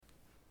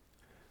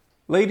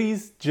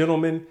Ladies,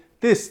 gentlemen,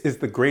 this is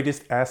the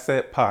Greatest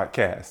Asset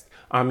Podcast.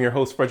 I'm your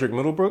host, Frederick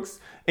Middlebrooks,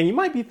 and you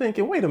might be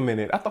thinking, wait a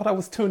minute, I thought I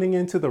was tuning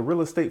into the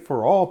Real Estate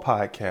for All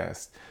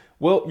podcast.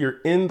 Well, you're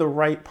in the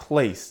right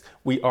place.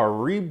 We are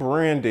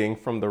rebranding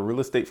from the Real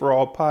Estate for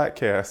All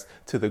podcast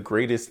to the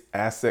Greatest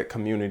Asset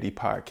Community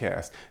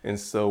podcast. And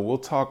so we'll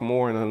talk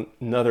more in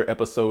another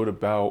episode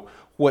about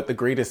what the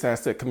Greatest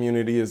Asset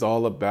Community is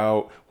all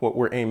about, what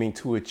we're aiming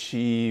to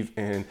achieve,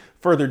 and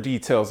further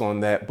details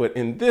on that. But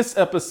in this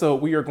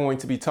episode, we are going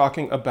to be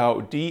talking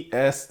about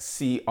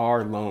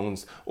DSCR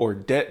loans, or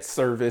debt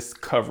service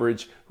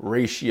coverage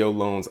ratio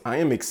loans. I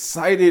am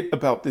excited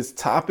about this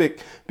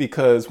topic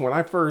because when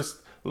I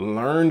first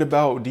learned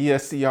about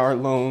DSCR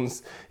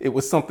loans, it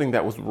was something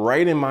that was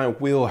right in my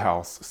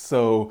wheelhouse.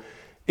 So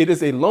it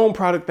is a loan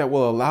product that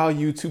will allow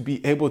you to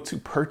be able to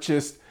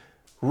purchase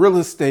real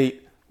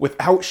estate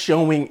without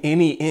showing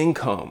any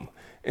income.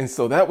 And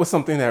so that was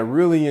something that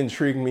really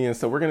intrigued me. And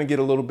so we're going to get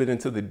a little bit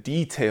into the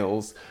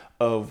details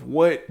of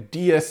what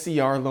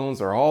DSCR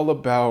loans are all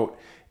about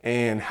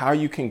and how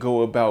you can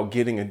go about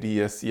getting a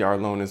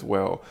DSCR loan as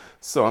well.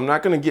 So I'm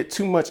not going to get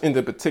too much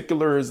into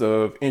particulars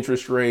of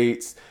interest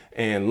rates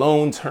and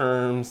loan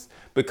terms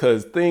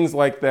because things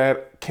like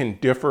that can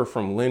differ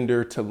from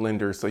lender to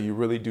lender. So you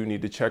really do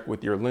need to check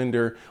with your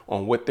lender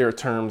on what their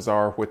terms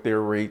are, what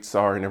their rates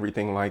are, and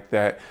everything like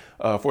that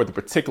for the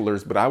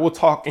particulars. But I will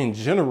talk in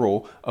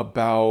general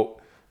about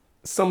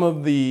some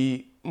of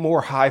the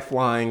more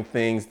high-flying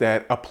things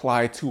that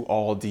apply to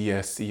all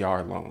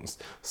DSCR loans.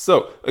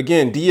 So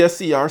again,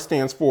 DSCR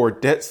stands for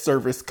Debt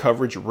Service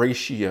Coverage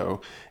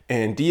Ratio,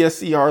 and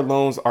DSCR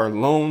loans are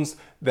loans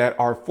that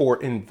are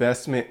for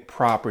investment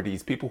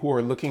properties, people who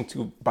are looking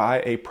to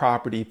buy a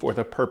property for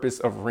the purpose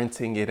of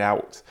renting it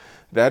out.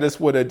 That is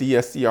what a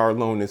DSCR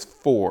loan is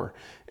for.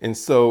 And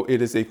so it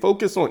is a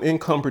focus on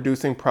income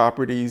producing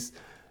properties,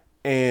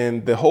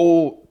 and the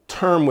whole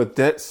term with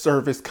debt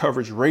service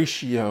coverage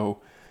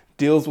ratio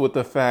deals with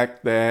the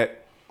fact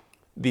that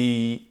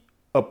the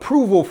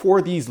approval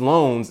for these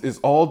loans is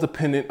all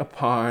dependent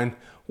upon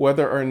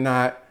whether or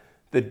not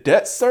the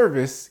debt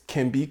service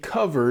can be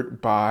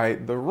covered by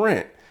the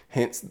rent,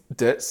 hence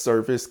debt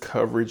service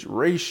coverage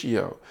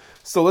ratio.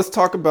 So let's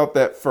talk about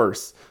that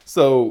first.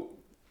 So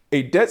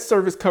a debt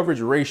service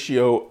coverage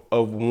ratio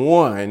of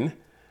 1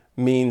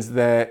 means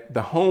that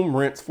the home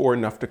rents for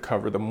enough to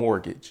cover the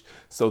mortgage.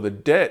 So the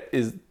debt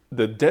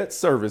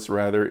service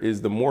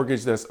is the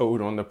mortgage that's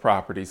owed on the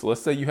property. So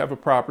let's say you have a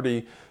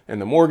property and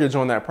the mortgage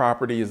on that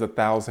property is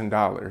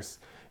 $1,000.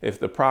 If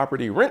the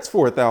property rents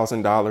for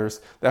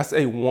 $1,000, that's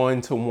a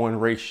 1-to-1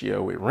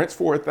 ratio. It rents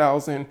for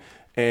 $1,000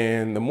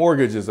 and the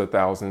mortgage is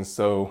 $1,000.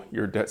 So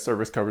your debt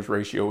service coverage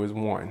ratio is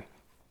 1.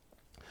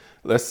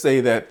 Let's say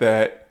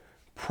that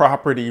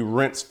property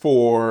rents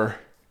for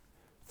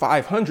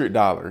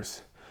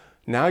 $500.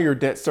 Now your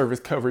debt service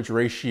coverage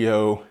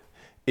ratio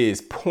is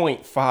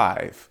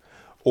 0.5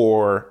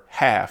 or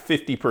half,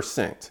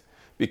 50%,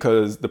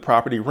 because the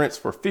property rents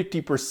for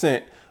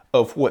 50%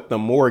 of what the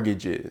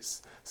mortgage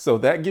is. So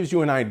that gives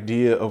you an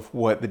idea of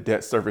what the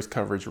debt service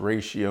coverage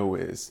ratio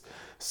is.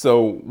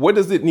 So what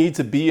does it need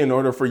to be in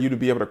order for you to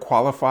be able to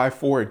qualify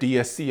for a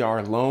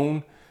DSCR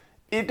loan?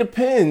 It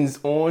depends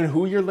on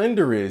who your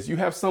lender is. You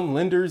have some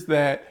lenders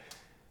that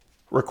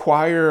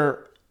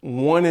require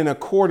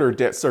 1.25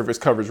 debt service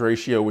coverage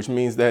ratio, which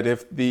means that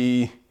if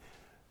the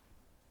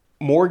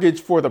mortgage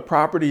for the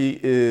property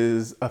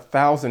is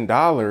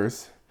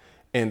 $1,000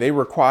 and they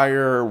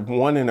require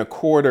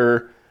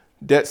 1.25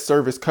 debt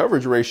service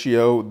coverage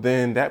ratio,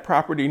 then that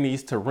property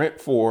needs to rent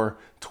for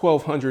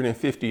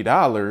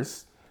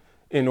 $1,250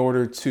 in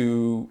order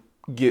to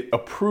get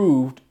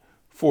approved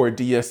for a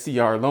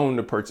DSCR loan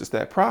to purchase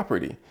that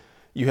property.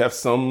 You have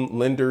some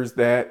lenders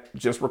that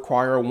just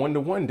require a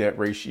 1-to-1 debt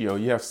ratio.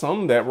 You have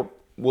some that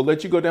will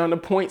let you go down to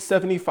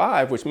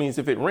 0.75, which means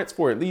if it rents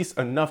for at least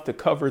enough to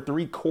cover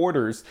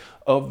 3/4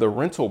 of the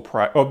rental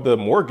price of the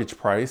mortgage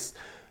price,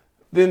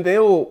 then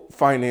they'll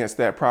finance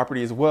that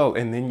property as well.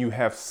 And then you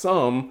have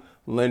some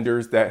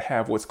lenders that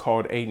have what's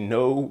called a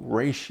no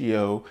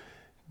ratio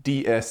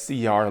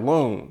DSCR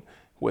loan.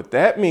 What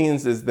that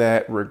means is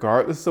that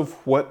regardless of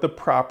what the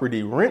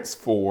property rents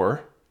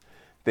for,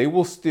 they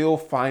will still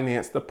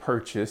finance the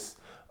purchase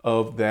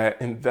of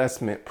that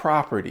investment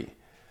property.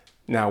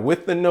 Now,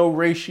 with the no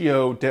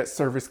ratio debt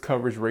service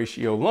coverage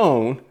ratio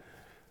loan,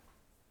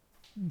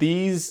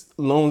 these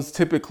loans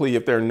typically,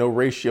 if they're no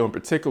ratio in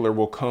particular,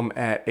 will come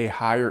at a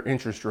higher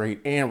interest rate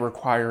and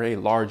require a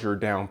larger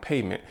down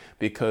payment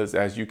because,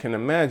 as you can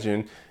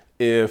imagine,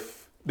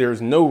 if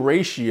there's no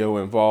ratio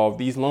involved,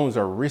 these loans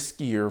are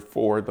riskier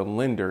for the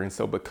lender. And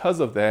so because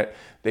of that,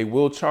 they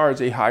will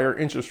charge a higher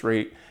interest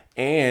rate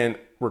and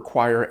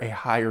require a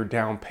higher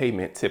down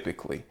payment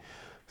typically.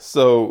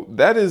 So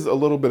that is a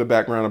little bit of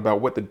background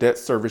about what the debt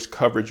service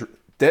coverage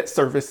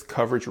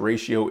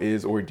ratio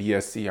is, or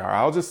DSCR.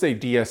 I'll just say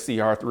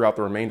DSCR throughout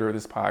the remainder of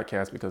this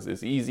podcast because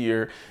it's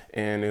easier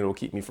and it'll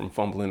keep me from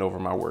fumbling over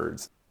my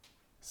words.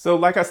 So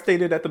like I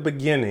stated at the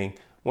beginning,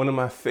 one of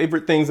my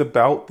favorite things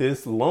about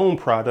this loan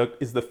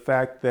product is the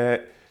fact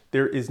that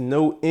there is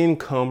no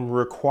income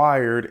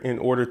required in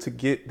order to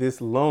get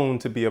this loan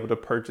to be able to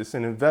purchase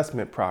an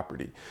investment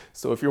property.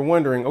 So if you're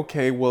wondering,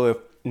 okay, well, if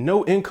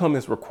no income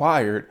is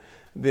required,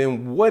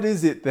 then what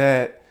is it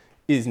that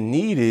is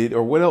needed,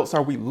 or what else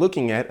are we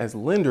looking at as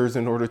lenders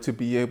in order to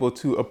be able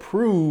to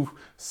approve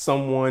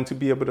someone to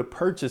be able to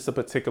purchase a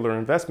particular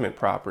investment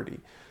property?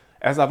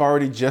 As I've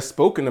already just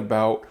spoken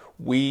about,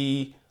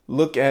 we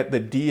look at the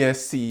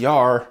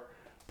DSCR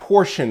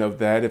portion of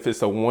that, if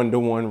it's a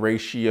 1-to-1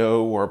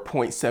 ratio or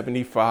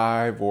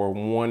 0.75 or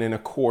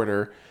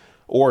 1.25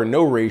 or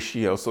no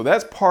ratio. So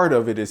that's part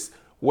of it, is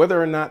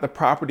whether or not the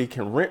property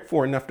can rent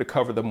for enough to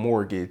cover the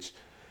mortgage.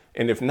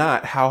 And if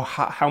not,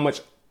 how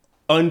much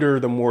under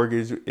the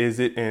mortgage is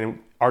it? And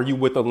are you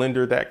with a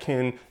lender that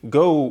can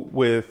go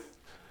with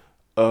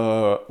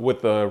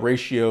a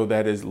ratio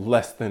that is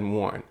less than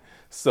 1?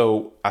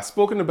 So I've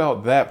spoken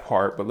about that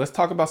part, but let's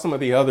talk about some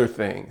of the other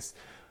things.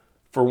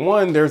 For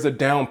one, there's a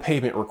down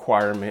payment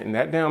requirement, and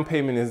that down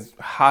payment is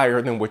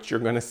higher than what you're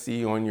going to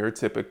see on your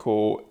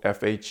typical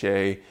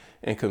FHA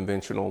and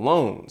conventional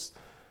loans.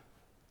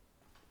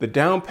 The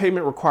down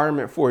payment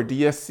requirement for a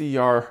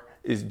DSCR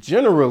is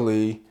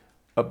generally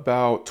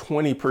about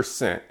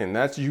 20%, and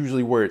that's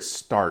usually where it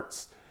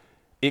starts.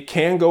 It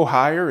can go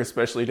higher,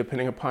 especially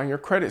depending upon your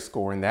credit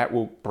score, and that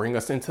will bring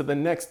us into the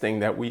next thing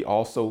that we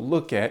also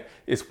look at,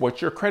 is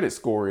what your credit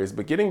score is.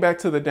 But getting back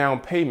to the down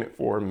payment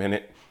for a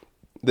minute,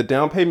 the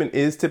down payment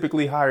is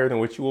typically higher than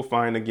what you will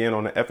find again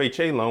on an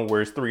FHA loan,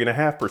 where it's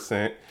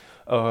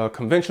 3.5%.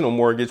 Conventional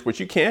mortgage, which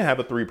you can have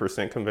a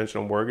 3%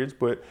 conventional mortgage,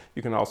 but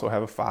you can also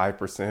have a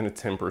 5%, a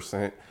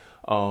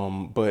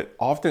 10%. But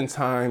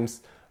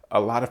oftentimes,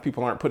 a lot of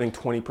people aren't putting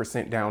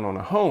 20% down on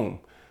a home.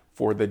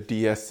 For the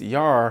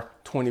DSCR,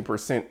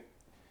 20%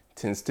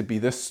 tends to be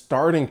the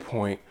starting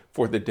point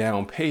for the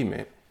down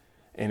payment.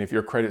 And if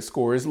your credit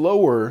score is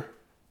lower,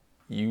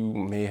 you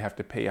may have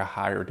to pay a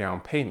higher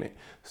down payment.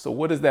 So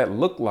what does that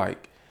look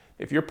like?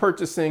 If you're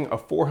purchasing a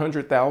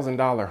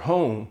 $400,000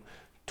 home,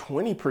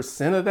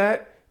 20% of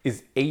that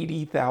is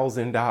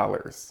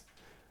 $80,000.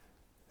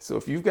 So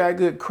if you've got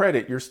good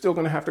credit, you're still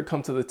going to have to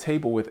come to the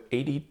table with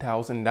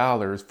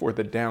 $80,000 for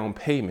the down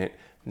payment,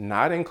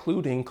 not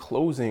including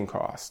closing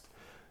costs.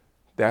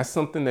 That's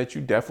something that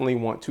you definitely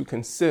want to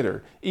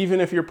consider. Even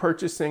if you're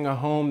purchasing a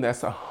home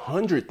that's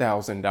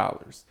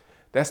 $100,000,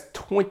 that's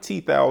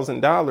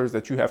 $20,000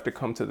 that you have to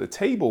come to the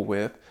table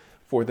with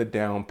for the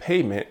down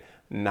payment,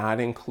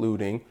 not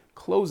including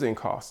closing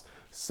costs.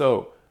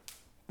 So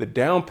the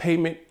down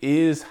payment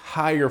is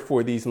higher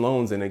for these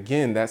loans. And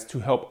again, that's to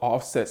help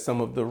offset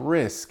some of the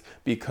risk,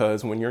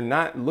 because when you're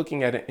not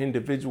looking at an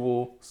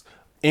individual's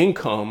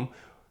income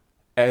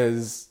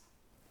as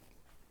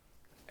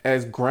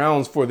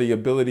grounds for the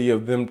ability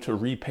of them to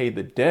repay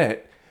the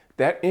debt,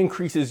 that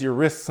increases your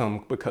risk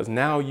some, because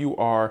now you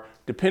are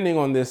depending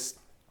on this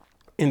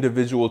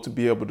individual to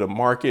be able to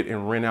market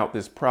and rent out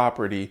this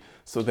property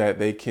so that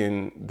they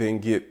can then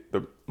get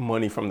the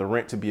money from the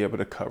rent to be able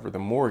to cover the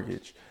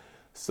mortgage.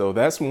 So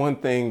that's one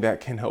thing that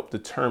can help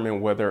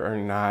determine whether or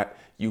not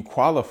you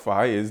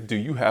qualify, is do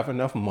you have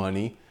enough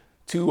money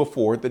to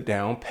afford the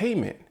down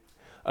payment?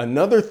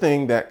 Another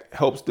thing that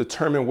helps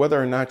determine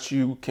whether or not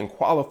you can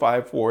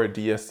qualify for a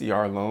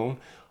DSCR loan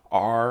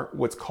are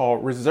what's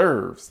called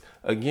reserves.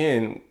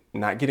 Again,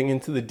 not getting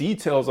into the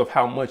details of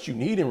how much you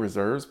need in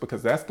reserves,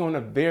 because that's going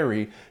to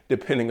vary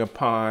depending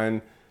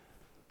upon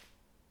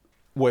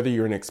whether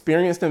you're an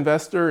experienced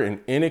investor,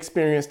 an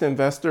inexperienced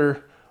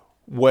investor,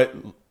 what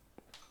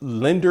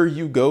lender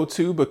you go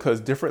to, because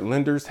different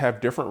lenders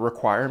have different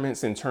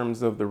requirements in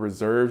terms of the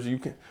reserves you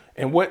can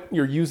and what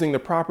you're using the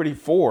property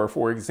for.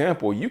 For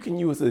example, you can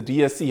use a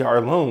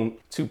DSCR loan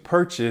to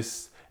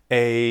purchase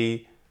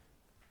a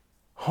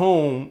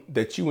home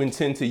that you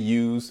intend to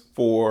use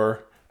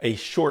for a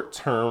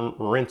short-term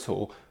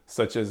rental,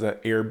 such as an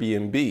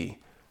Airbnb.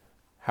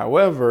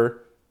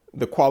 However,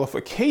 the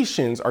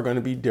qualifications are going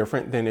to be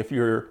different than if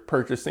you're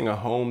purchasing a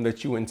home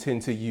that you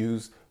intend to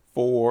use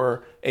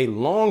for a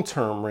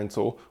long-term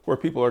rental, where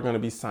people are going to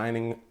be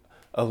signing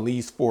a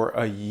lease for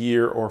a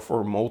year or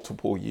for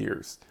multiple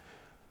years.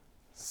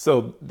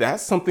 So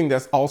that's something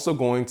that's also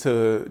going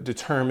to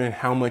determine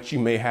how much you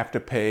may have to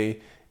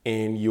pay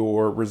in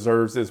your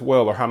reserves as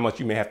well, or how much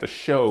you may have to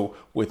show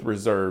with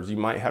reserves. You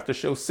might have to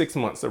show 6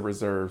 months of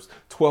reserves,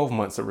 12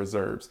 months of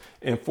reserves.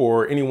 And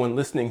for anyone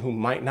listening who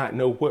might not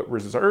know what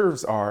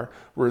reserves are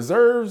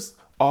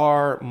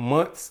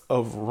months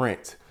of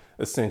rent,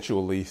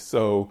 essentially.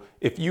 So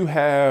if you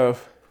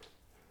have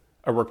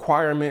a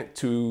requirement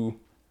to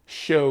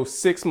show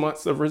 6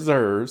 months of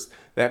reserves,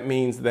 that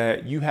means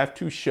that you have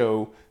to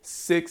show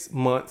 6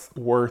 months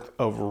worth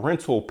of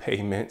rental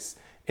payments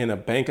in a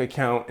bank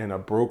account, in a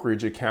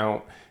brokerage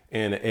account,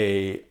 in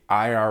a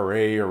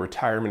IRA or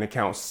retirement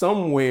account,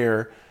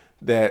 somewhere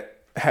that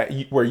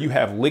where you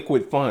have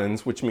liquid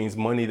funds, which means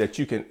money that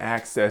you can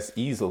access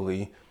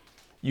easily.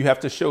 You have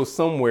to show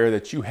somewhere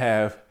that you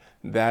have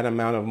that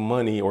amount of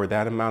money or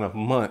that amount of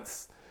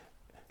months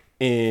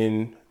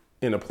in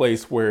a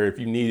place where if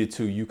you needed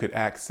to, you could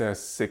access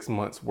 6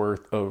 months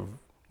worth of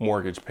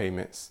mortgage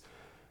payments.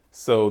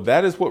 So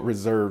that is what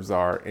reserves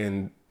are,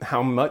 and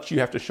how much you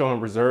have to show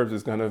in reserves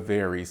is going to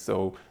vary.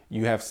 So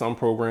you have some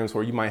programs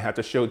where you might have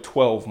to show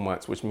 12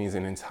 months, which means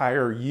an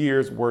entire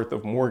year's worth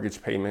of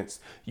mortgage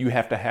payments. You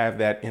have to have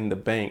that in the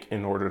bank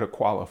in order to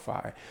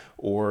qualify.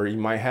 Or you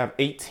might have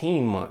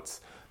 18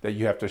 months that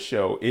you have to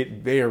show. It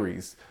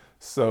varies.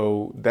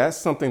 So that's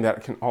something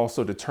that can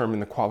also determine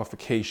the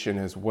qualification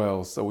as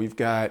well. So we've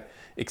got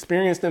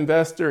experienced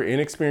investor,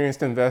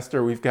 inexperienced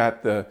investor. We've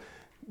got the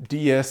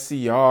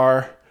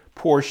DSCR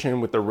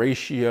portion with the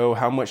ratio.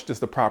 How much does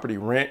the property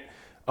rent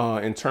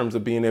in terms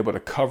of being able to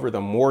cover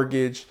the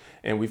mortgage?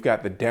 And we've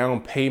got the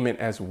down payment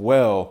as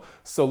well.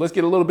 So let's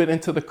get a little bit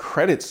into the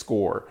credit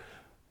score.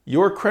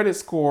 Your credit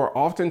score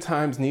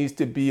oftentimes needs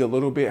to be a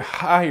little bit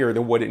higher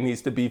than what it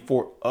needs to be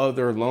for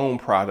other loan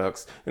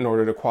products in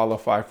order to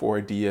qualify for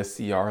a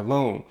DSCR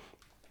loan.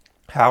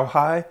 How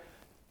high?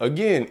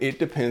 Again, it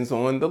depends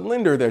on the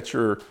lender that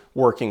you're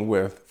working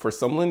with. For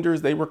some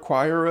lenders, they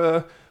require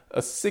a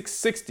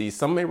 660.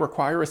 Some may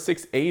require a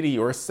 680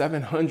 or a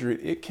 700.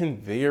 It can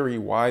vary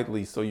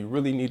widely. So you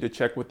really need to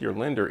check with your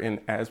lender. And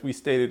as we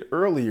stated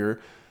earlier,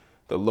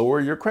 the lower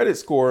your credit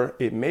score,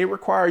 it may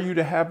require you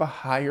to have a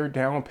higher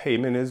down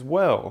payment as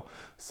well.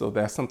 So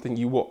that's something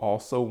you will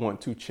also want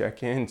to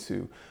check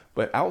into.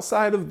 But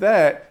outside of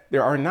that,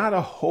 there are not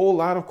a whole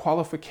lot of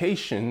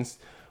qualifications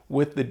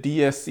with the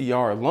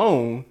DSCR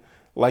loan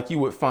like you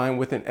would find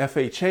with an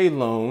FHA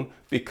loan,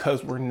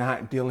 because we're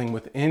not dealing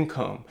with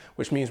income,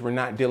 which means we're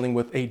not dealing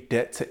with a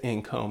debt to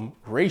income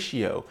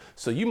ratio.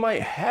 So you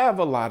might have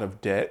a lot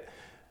of debt,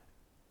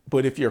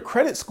 but if your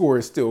credit score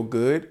is still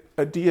good,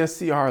 a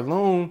DSCR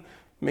loan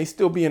may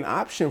still be an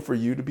option for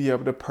you to be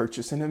able to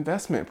purchase an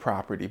investment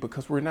property,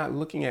 because we're not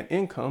looking at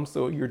income.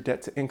 So your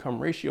debt to income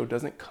ratio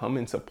doesn't come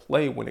into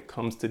play when it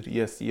comes to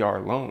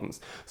DSCR loans.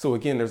 So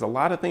again, there's a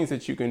lot of things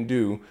that you can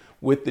do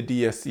with the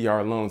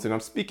DSCR loans. And I'm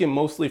speaking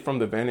mostly from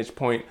the vantage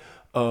point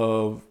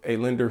of a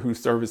lender who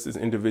services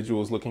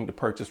individuals looking to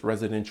purchase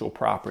residential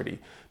property,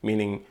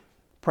 meaning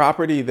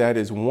property that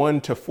is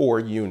 1 to 4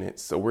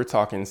 units. So we're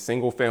talking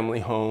single family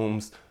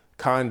homes,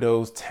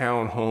 condos,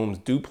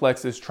 townhomes,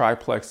 duplexes,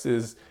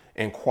 triplexes,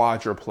 and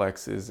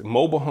quadruplexes,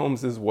 mobile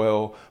homes as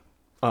well.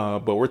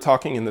 But we're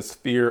talking in the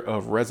sphere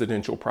of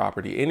residential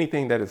property.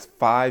 Anything that is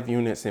 5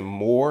 units and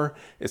more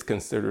is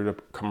considered a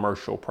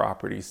commercial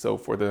property. So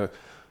for the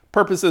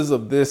purposes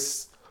of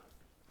this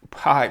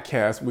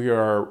podcast, we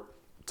are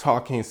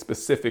talking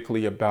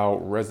specifically about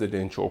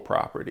residential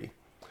property.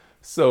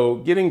 So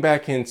getting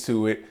back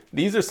into it,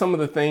 these are some of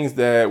the things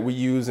that we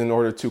use in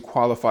order to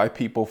qualify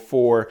people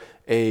for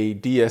a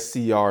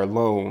DSCR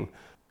loan.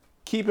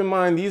 Keep in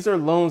mind, these are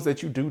loans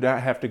that you do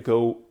not have to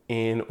go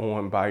in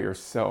on by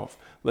yourself.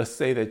 Let's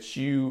say that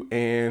you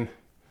and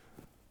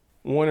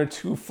 1 or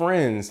 2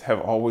 friends have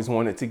always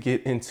wanted to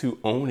get into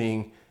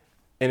owning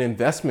an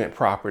investment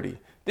property.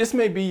 This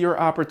may be your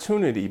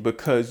opportunity,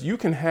 because you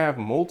can have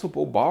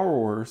multiple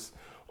borrowers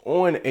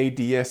on a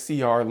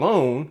DSCR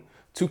loan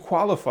to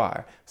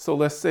qualify. So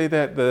let's say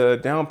that the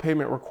down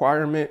payment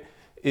requirement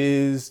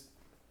is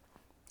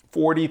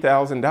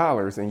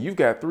 $40,000 and you've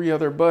got 3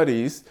 other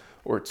buddies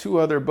or 2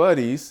 other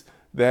buddies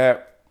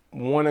that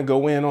want to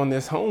go in on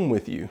this home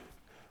with you.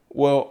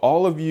 Well,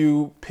 all of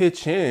you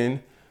pitch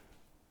in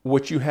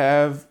what you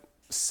have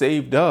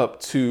saved up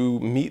to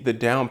meet the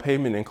down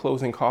payment and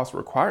closing cost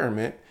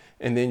requirement,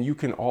 and then you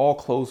can all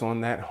close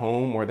on that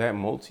home or that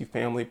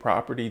multifamily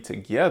property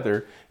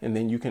together, and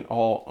then you can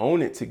all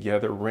own it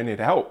together, rent it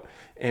out,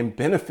 and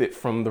benefit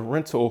from the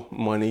rental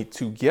money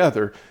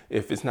together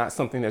if it's not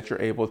something that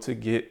you're able to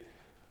get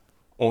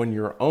on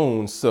your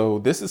own. So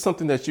this is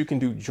something that you can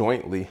do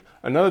jointly.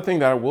 Another thing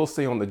that I will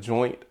say on the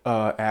joint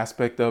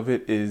aspect of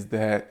it is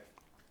that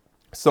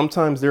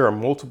sometimes there are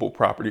multiple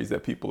properties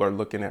that people are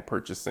looking at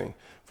purchasing.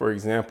 For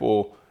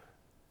example,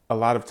 a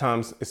lot of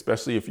times,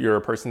 especially if you're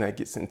a person that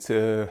gets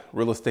into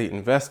real estate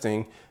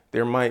investing,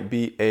 there might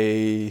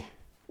be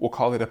we'll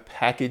call it a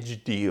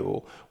package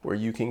deal, where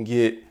you can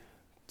get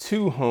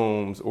 2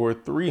 homes or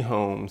 3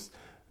 homes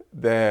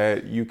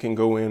that you can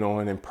go in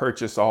on and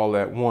purchase all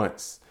at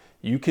once.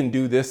 You can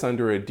do this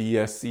under a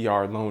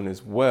DSCR loan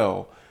as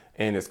well,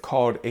 and it's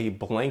called a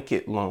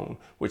blanket loan,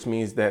 which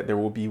means that there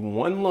will be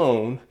one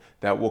loan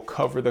that will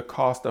cover the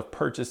cost of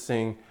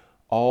purchasing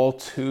all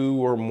 2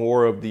 or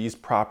more of these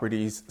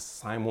properties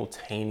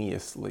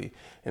simultaneously.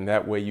 And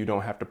that way you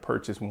don't have to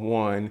purchase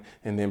one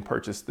and then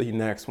purchase the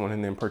next one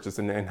and then purchase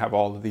and have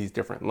all of these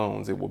different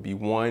loans. It will be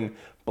one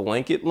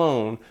blanket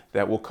loan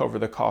that will cover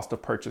the cost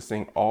of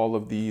purchasing all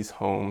of these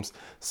homes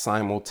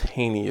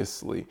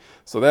simultaneously.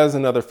 So that is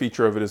another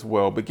feature of it as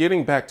well. But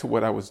getting back to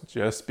what I was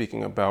just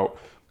speaking about,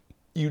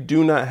 you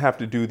do not have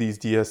to do these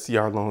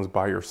DSCR loans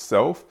by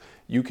yourself.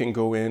 You can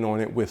go in on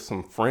it with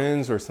some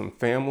friends or some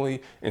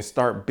family and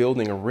start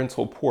building a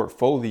rental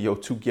portfolio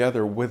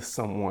together with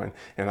someone.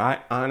 And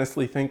I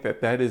honestly think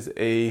that that is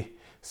a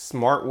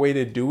smart way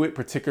to do it,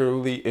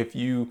 particularly if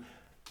you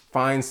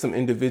find some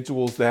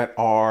individuals that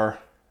are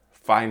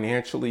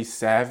financially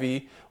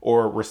savvy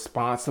or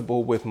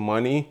responsible with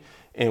money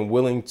and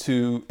willing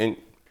to, and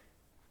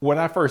what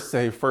I first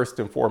say, first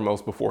and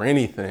foremost, before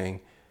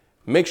anything,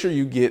 make sure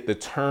you get the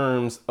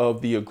terms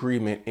of the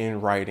agreement in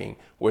writing,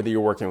 whether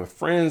you're working with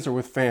friends or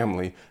with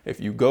family. If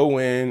you go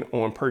in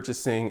on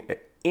purchasing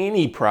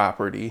any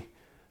property,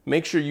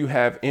 make sure you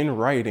have in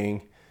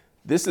writing,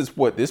 this is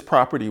what this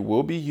property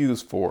will be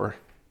used for.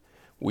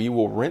 We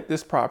will rent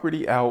this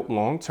property out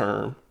long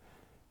term.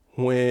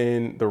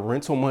 When the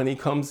rental money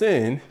comes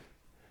in,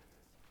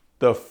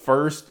 the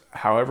first,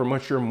 however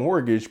much your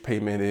mortgage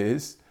payment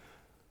is,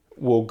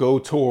 will go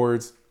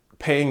towards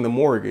paying the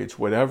mortgage.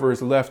 Whatever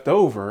is left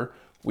over,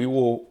 we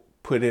will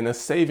put in a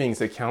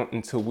savings account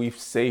until we've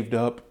saved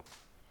up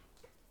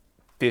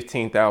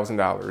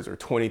 $15,000 or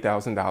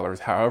 $20,000,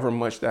 however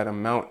much that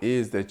amount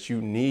is that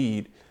you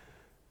need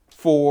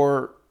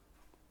for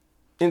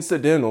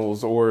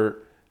incidentals or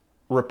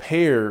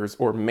repairs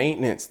or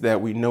maintenance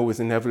that we know is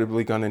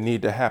inevitably going to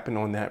need to happen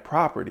on that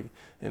property.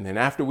 And then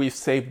after we've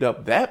saved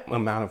up that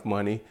amount of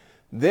money,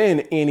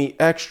 then any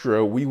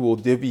extra we will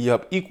divvy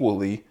up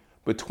equally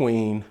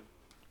between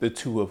the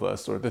two of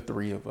us or the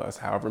three of us,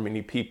 however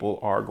many people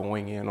are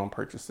going in on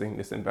purchasing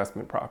this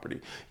investment property.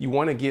 You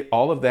want to get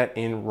all of that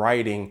in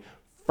writing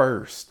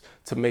first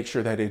to make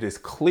sure that it is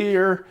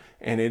clear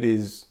and it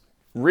is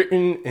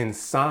written and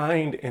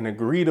signed and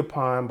agreed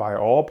upon by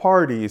all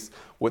parties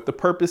what the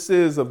purpose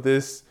is of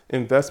this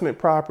investment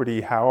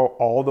property, how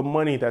all the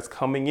money that's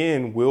coming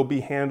in will be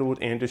handled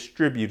and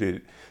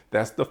distributed.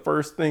 That's the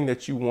first thing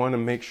that you want to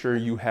make sure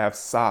you have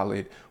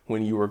solid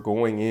when you are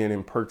going in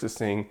and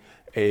purchasing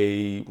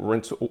a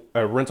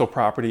rental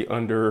property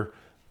under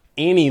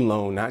any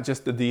loan, not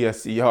just the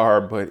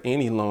DSCR, but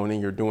any loan,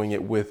 and you're doing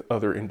it with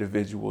other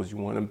individuals. You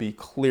want to be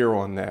clear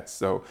on that.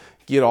 So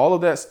get all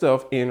of that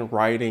stuff in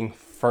writing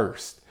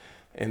first.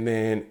 And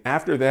then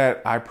after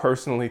that, I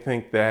personally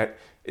think that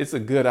it's a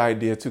good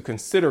idea to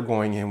consider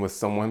going in with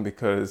someone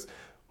because,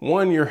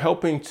 one, you're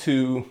helping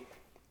to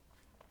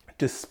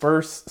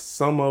disperse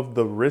some of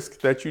the risk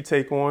that you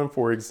take on.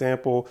 For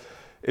example,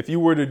 if you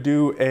were to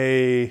do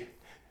a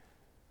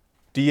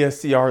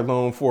DSCR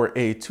loan for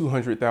a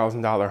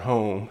 $200,000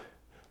 home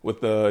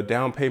with a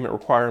down payment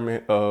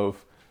requirement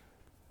of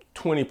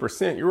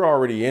 20%, you're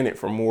already in it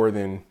for more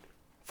than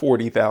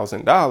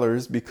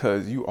 $40,000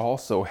 because you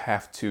also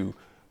have to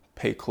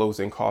pay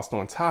closing costs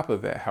on top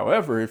of that.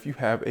 However, if you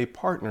have a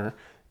partner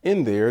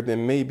in there,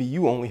 then maybe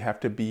you only have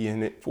to be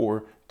in it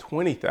for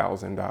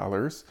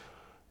 $20,000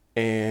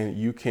 and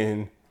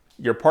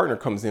your partner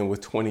comes in with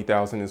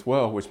 $20,000 as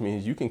well, which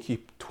means you can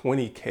keep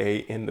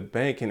 $20K in the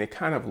bank, and it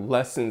kind of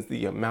lessens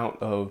the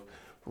amount of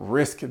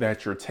risk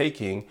that you're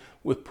taking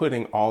with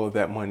putting all of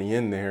that money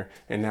in there.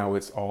 And now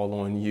it's all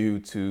on you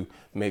to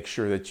make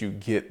sure that you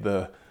get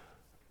the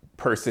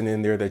person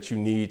in there that you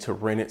need to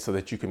rent it so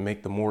that you can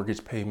make the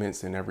mortgage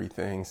payments and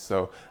everything.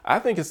 So I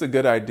think it's a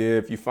good idea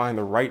if you find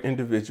the right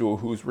individual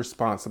who's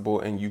responsible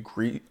and you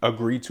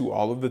agree to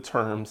all of the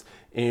terms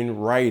in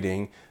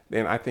writing,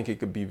 then I think it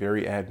could be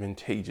very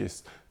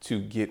advantageous to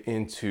get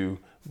into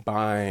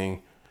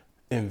buying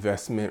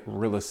investment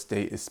real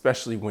estate,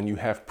 especially when you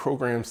have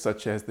programs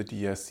such as the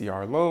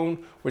DSCR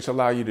loan, which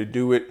allow you to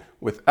do it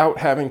without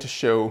having to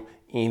show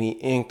any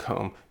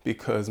income,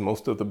 because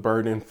most of the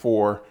burden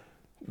for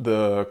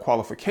the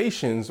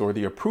qualifications or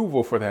the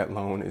approval for that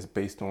loan is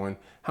based on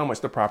how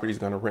much the property is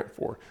going to rent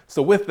for.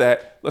 So with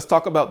that, let's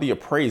talk about the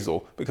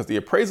appraisal, because the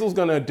appraisal is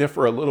going to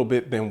differ a little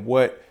bit than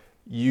what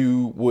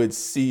you would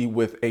see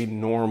with a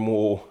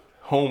normal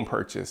home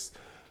purchase.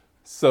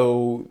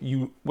 So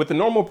with the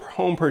normal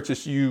home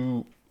purchase,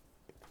 you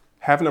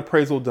have an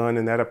appraisal done,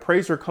 and that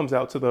appraiser comes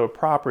out to the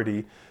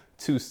property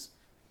to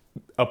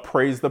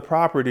appraise the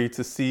property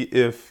to see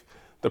if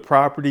the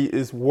property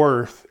is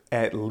worth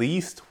at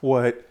least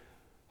what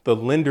the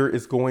lender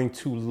is going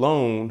to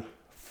loan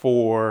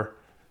for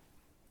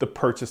the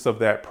purchase of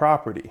that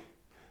property.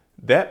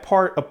 That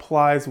part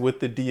applies with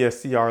the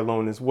DSCR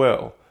loan as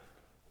well.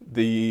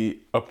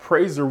 The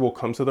appraiser will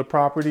come to the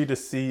property to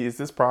see, is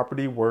this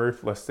property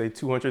worth, let's say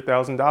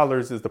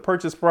 $200,000 is the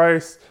purchase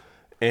price,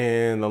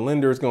 and the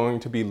lender is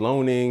going to be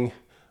loaning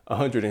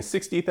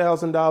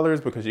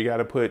 $160,000 because you got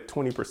to put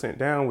 20%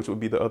 down, which would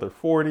be the other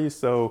 40.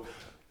 So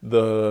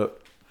the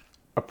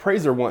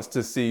appraiser wants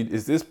to see,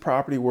 is this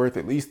property worth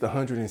at least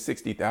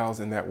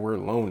 $160,000 that we're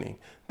loaning?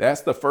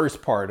 That's the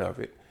first part of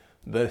it.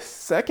 The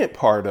second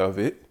part of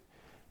it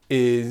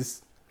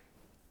is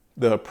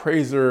the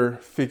appraiser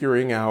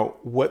figuring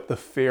out what the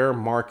fair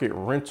market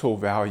rental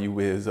value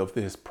is of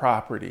this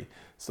property.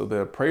 So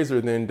the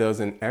appraiser then does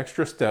an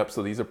extra step.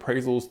 So these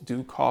appraisals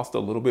do cost a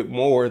little bit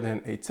more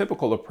than a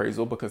typical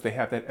appraisal because they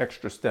have that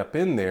extra step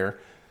in there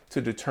to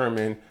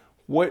determine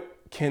what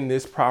can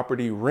this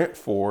property rent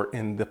for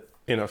in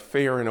a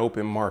fair and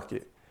open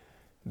market.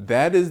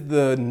 That is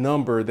the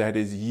number that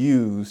is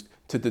used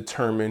to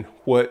determine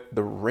what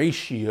the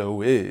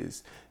ratio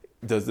is.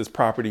 Does this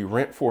property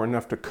rent for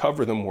enough to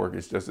cover the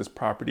mortgage? Does this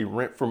property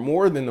rent for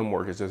more than the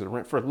mortgage? Does it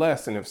rent for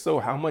less? And if so,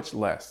 how much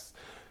less?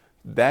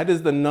 That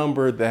is the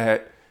number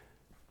that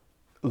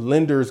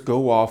lenders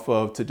go off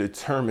of to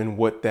determine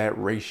what that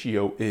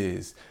ratio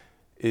is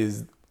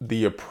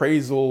the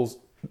appraisals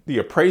the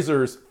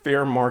appraiser's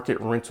fair market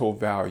rental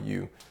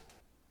value.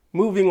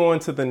 Moving on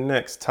to the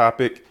next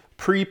topic,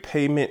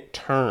 prepayment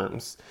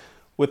terms.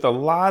 With a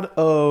lot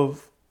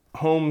of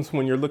homes,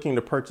 when you're looking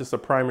to purchase a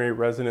primary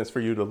residence for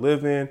you to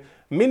live in,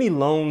 many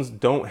loans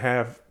don't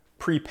have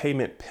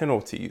prepayment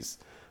penalties.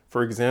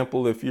 For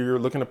example, if you're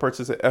looking to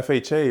purchase an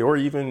FHA or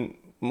even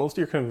most of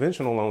your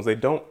conventional loans, they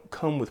don't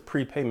come with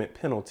prepayment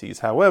penalties.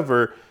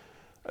 However,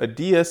 a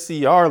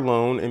DSCR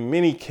loan in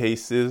many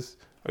cases,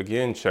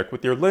 again, check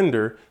with your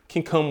lender,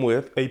 can come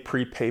with a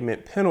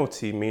prepayment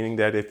penalty, meaning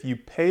that if you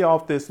pay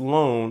off this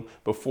loan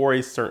before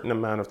a certain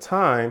amount of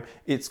time,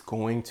 it's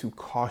going to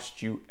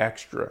cost you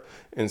extra.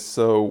 And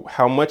so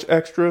how much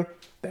extra?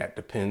 That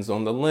depends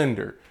on the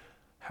lender.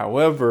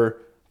 However,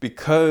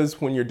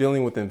 because when you're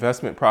dealing with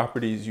investment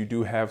properties, you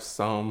do have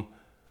some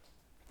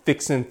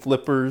fix and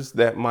flippers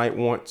that might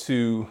want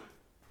to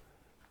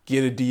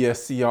get a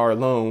DSCR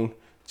loan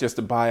just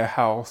to buy a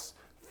house,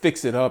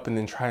 fix it up, and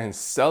then try and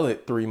sell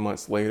it 3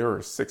 months later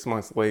or 6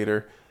 months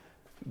later.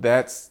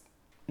 That's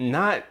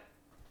not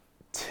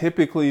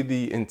typically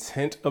the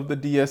intent of the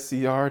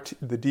DSCR.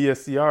 The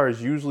DSCR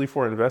is usually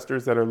for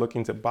investors that are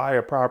looking to buy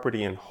a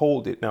property and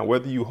hold it. Now,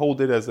 whether you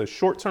hold it as a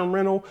short-term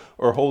rental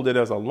or hold it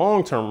as a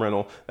long-term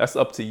rental, that's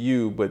up to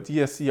you. But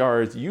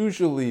DSCR is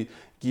usually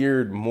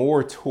geared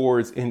more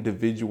towards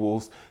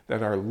individuals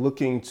that are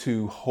looking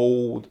to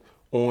hold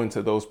on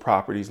to those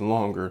properties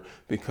longer,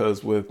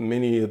 because with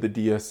many of the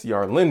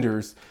DSCR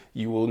lenders,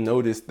 you will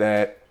notice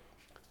that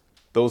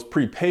those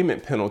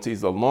prepayment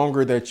penalties, the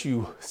longer that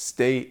you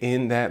stay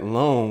in that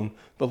loan,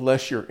 the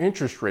less your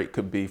interest rate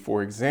could be.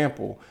 For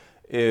example,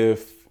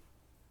 if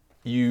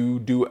you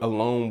do a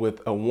loan with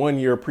a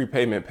 1-year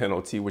prepayment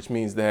penalty, which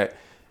means that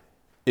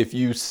if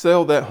you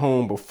sell that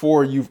home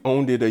before you've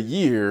owned it a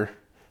year,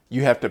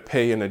 you have to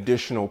pay an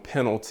additional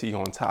penalty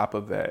on top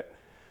of that.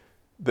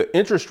 The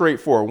interest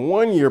rate for a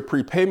 1-year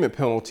prepayment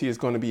penalty is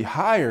going to be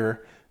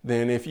higher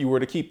than if you were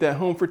to keep that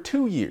home for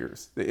 2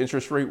 years. The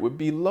interest rate would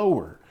be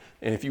lower.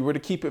 And if you were to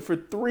keep it for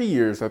 3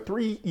 years, a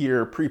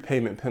 3-year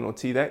prepayment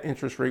penalty, that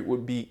interest rate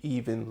would be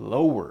even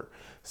lower.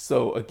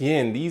 So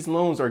again, these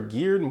loans are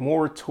geared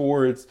more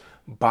towards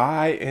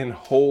buy and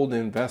hold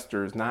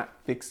investors, not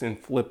fix and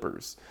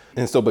flippers.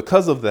 And so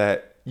because of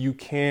that, you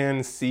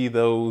can see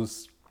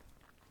those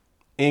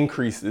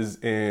increases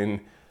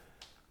in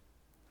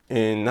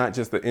not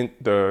just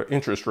the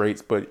interest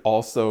rates, but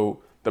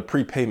also the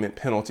prepayment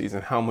penalties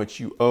and how much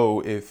you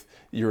owe if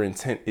your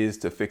intent is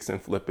to fix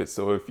and flip it.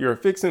 So if you're a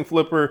fix and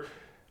flipper,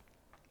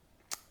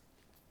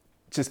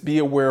 just be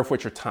aware of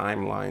what your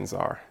timelines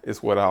are,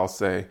 is what I'll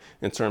say,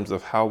 in terms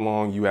of how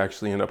long you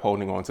actually end up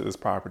holding on to this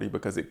property,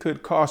 because it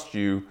could cost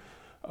you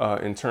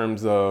in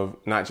terms of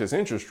not just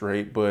interest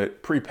rate,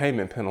 but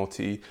prepayment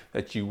penalty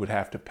that you would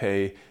have to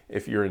pay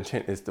if your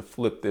intent is to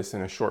flip this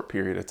in a short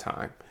period of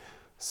time.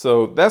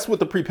 So that's with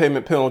the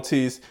prepayment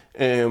penalties.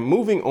 And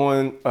moving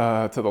on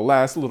to the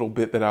last little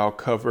bit that I'll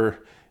cover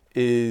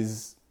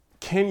is,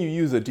 can you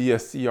use a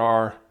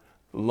DSCR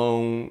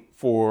loan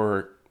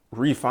for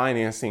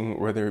refinancing,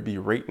 whether it be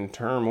rate and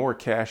term or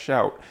cash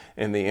out?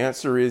 And the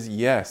answer is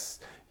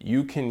yes.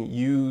 You can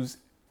use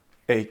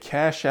a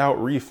cash out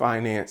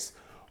refinance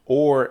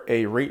or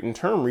a rate and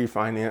term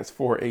refinance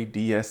for a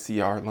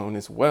DSCR loan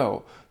as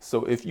well.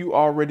 So if you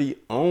already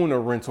own a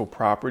rental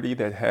property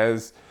that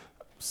has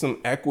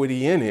some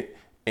equity in it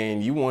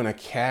and you want to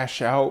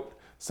cash out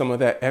some of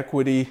that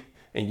equity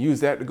and use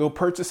that to go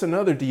purchase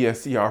another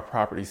DSCR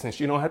property, since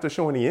you don't have to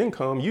show any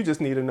income, you just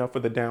need enough for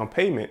the down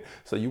payment.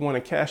 So you want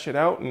to cash it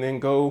out and then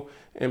go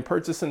and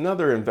purchase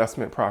another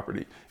investment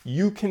property.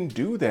 You can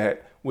do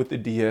that with the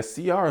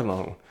DSCR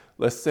loan.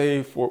 Let's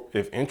say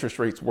if interest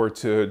rates were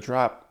to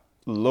drop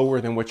lower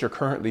than what you're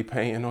currently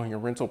paying on your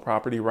rental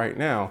property right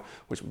now,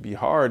 which would be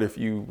hard if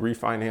you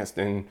refinanced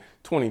in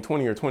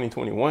 2020 or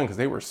 2021 because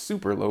they were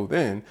super low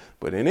then.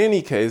 But in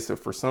any case, if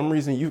for some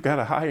reason you've got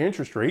a high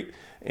interest rate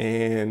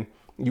and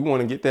you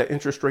want to get that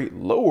interest rate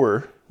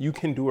lower, you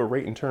can do a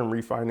rate and term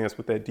refinance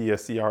with that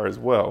DSCR as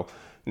well.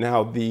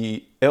 Now,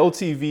 the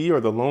LTV, or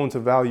the loan to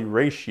value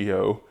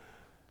ratio,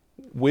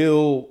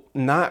 will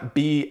not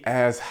be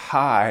as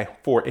high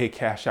for a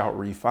cash out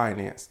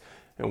refinance.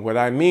 And what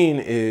I mean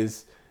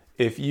is,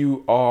 if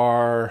you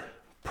are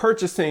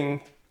purchasing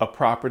a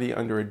property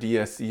under a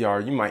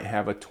DSCR, you might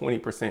have a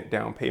 20%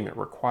 down payment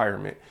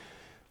requirement,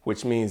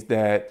 which means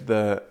that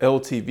the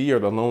LTV, or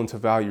the loan to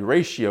value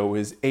ratio,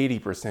 is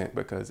 80%,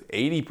 because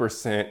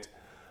 80%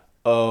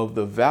 of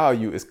the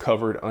value is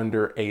covered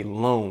under a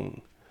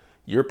loan.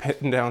 You're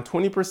putting down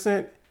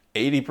 20%,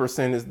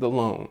 80% is the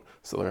loan.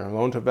 So their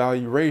loan to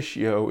value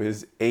ratio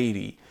is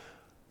 80.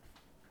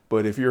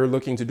 But if you're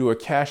looking to do a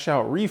cash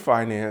out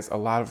refinance, a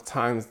lot of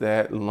times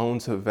that loan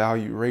to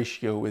value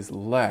ratio is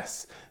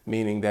less,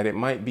 meaning that it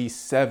might be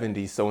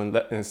 70. So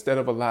instead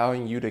of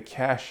allowing you to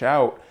cash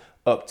out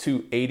up to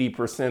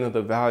 80% of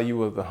the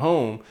value of the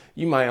home,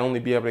 you might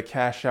only be able to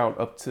cash out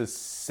up to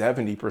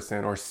 70%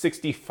 or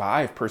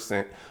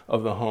 65%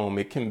 of the home.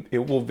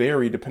 It will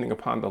vary depending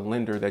upon the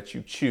lender that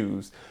you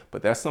choose,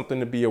 but that's something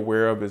to be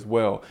aware of as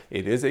well.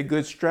 It is a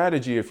good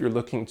strategy if you're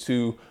looking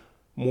to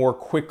more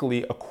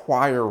quickly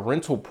acquire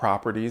rental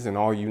properties and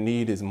all you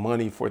need is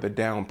money for the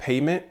down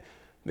payment.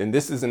 Then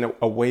this is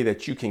a way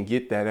that you can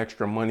get that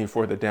extra money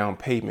for the down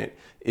payment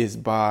is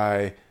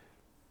by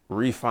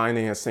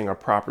refinancing a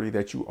property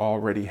that you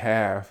already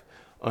have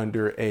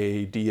under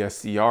a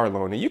DSCR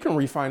loan. And you can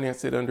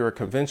refinance it under a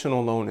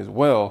conventional loan as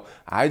well.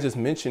 I just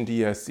mentioned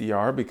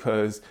DSCR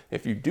because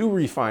if you do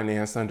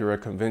refinance under a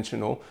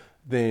conventional,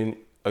 then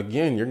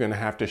again, you're going to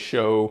have to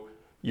show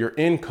your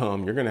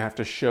income. You're going to have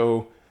to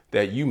show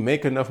that you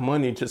make enough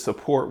money to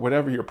support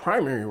whatever your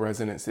primary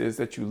residence is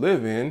that you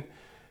live in,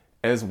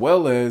 as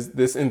well as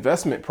this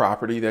investment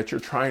property that you're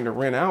trying to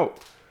rent out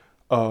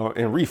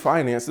and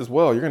refinance as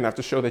well. You're going to have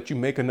to show that you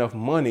make enough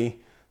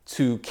money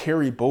to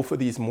carry both of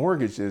these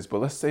mortgages. But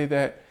let's say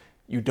that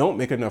you don't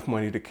make enough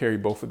money to carry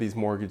both of these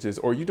mortgages,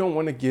 or you don't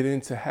want to get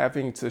into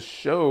having to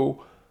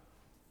show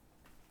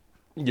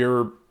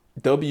your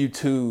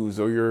W-2s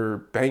or your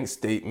bank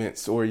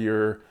statements or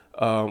your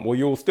well,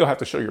 you'll still have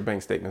to show your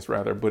bank statements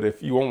rather, but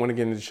if you won't want to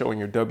get into showing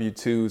your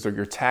W-2s or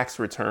your tax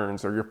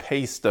returns or your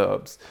pay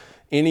stubs,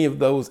 any of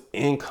those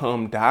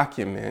income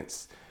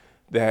documents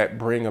that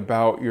bring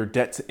about your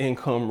debt to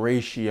income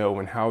ratio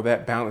and how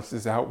that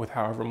balances out with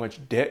however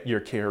much debt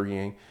you're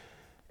carrying,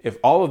 if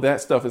all of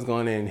that stuff is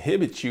going to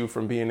inhibit you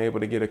from being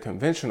able to get a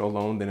conventional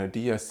loan, then a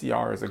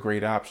DSCR is a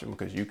great option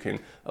because you can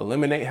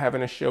eliminate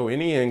having to show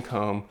any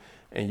income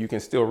and you can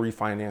still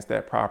refinance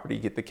that property,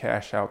 get the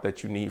cash out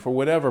that you need for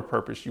whatever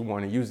purpose you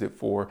want to use it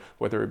for,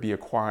 whether it be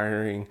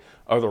acquiring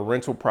other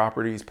rental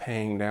properties,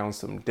 paying down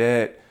some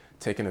debt,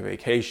 taking a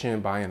vacation,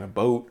 buying a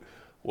boat,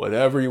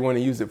 whatever you want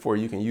to use it for,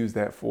 you can use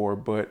that for.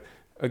 But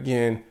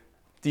again,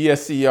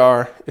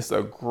 DSCR is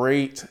a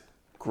great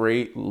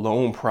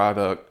loan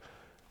product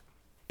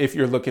if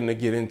you're looking to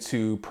get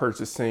into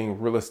purchasing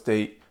real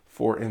estate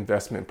for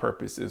investment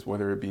purposes,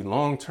 whether it be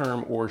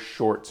long-term or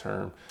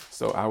short-term.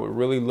 So I would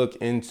really look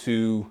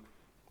into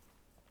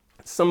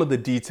some of the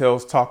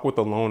details, talk with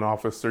the loan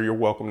officer. You're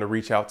welcome to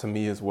reach out to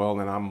me as well,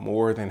 and I'm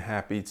more than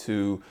happy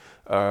to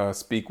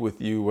speak with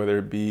you, whether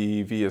it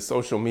be via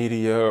social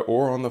media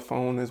or on the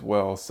phone as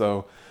well.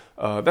 So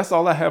that's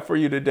all I have for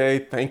you today.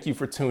 Thank you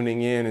for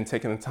tuning in and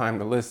taking the time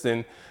to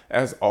listen.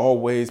 As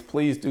always,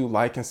 please do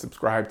like and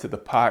subscribe to the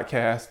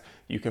podcast.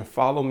 You can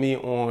follow me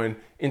on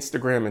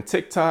Instagram and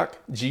TikTok,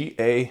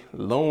 GA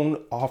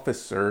Loan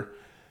Officer.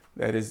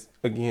 That is,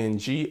 again,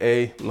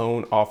 GA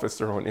Loan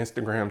Officer on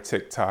Instagram,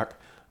 TikTok.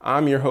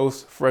 I'm your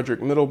host, Frederick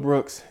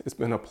Middlebrooks. It's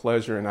been a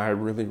pleasure, and I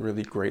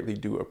really greatly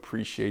do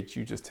appreciate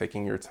you just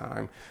taking your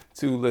time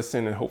to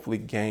listen and hopefully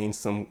gain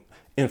some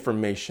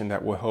information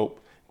that will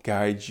help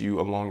guide you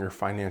along your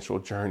financial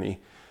journey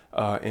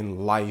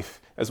in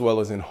life, as well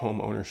as in home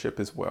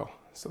ownership as well.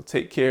 So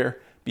take care,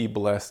 be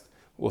blessed.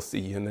 We'll see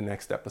you in the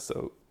next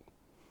episode.